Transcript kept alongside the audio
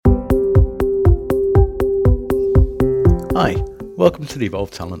Hi, welcome to the Evolve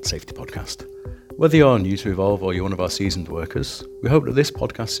Talent Safety Podcast. Whether you're new to Evolve or you're one of our seasoned workers, we hope that this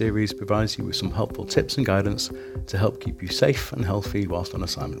podcast series provides you with some helpful tips and guidance to help keep you safe and healthy whilst on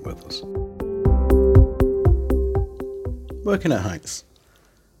assignment with us. Working at heights.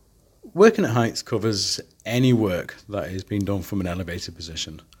 Working at heights covers any work that is being done from an elevated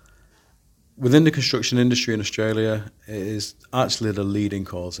position. Within the construction industry in Australia, it is actually the leading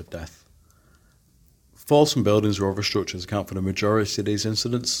cause of death. Falls from buildings or other structures account for the majority of these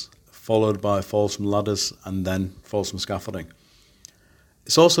incidents, followed by falls from ladders and then falls from scaffolding.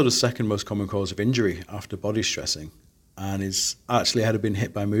 It's also the second most common cause of injury after body stressing, and is actually ahead of being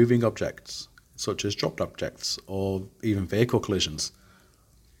hit by moving objects, such as dropped objects or even vehicle collisions.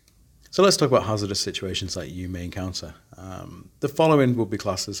 So let's talk about hazardous situations that you may encounter. The following will be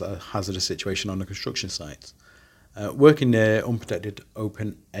classed as a hazardous situation on a construction site. Working near unprotected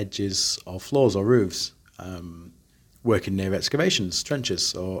open edges of floors or roofs. Working near excavations,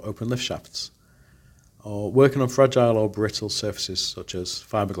 trenches or open lift shafts. Or working on fragile or brittle surfaces such as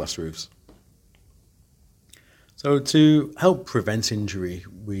fiberglass roofs. So to help prevent injury,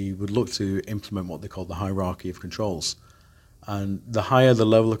 we would look to implement what they call the hierarchy of controls. And the higher the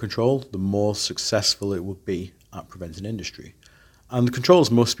level of control, the more successful it would be at preventing injury. And the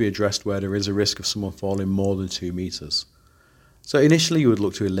controls must be addressed where there is a risk of someone falling more than 2 meters. So initially you would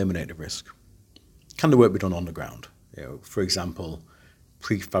look to eliminate the risk. Can the work be done on the ground? For example,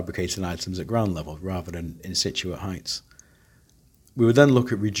 prefabricating items at ground level rather than in situ at heights. We would then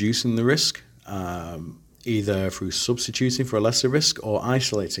look at reducing the risk, either through substituting for a lesser risk or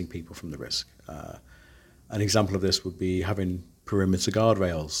isolating people from the risk. An example of this would be having perimeter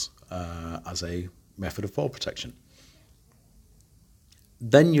guardrails as a method of fall protection.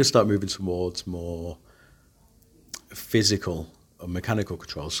 Then you'll start moving towards more physical or mechanical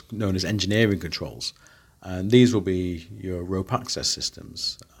controls, known as engineering controls. And these will be your rope access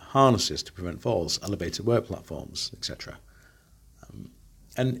systems, harnesses to prevent falls, elevated work platforms, etc.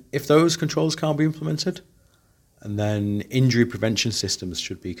 And if those controls can't be implemented, and then injury prevention systems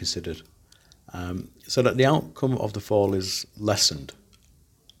should be considered, so that the outcome of the fall is lessened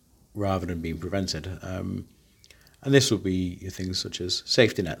rather than being prevented. And this will be things such as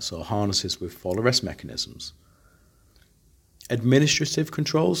safety nets or harnesses with fall arrest mechanisms. Administrative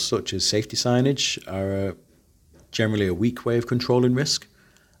controls such as safety signage are generally a weak way of controlling risk,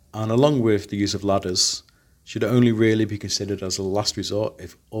 and along with the use of ladders, should only really be considered as a last resort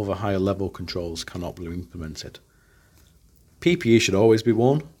if other higher level controls cannot be implemented. PPE should always be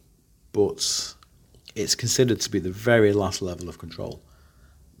worn, but it's considered to be the very last level of control.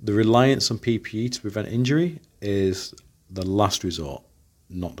 The reliance on PPE to prevent injury is the last resort,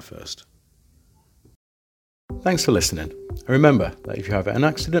 not the first. Thanks for listening. And remember that if you have an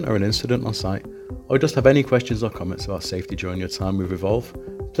accident or an incident on site, or just have any questions or comments about safety during your time with Evolve,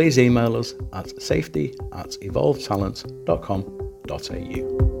 please email us at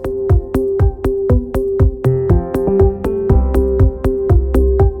safety@evolvetalent.com.au.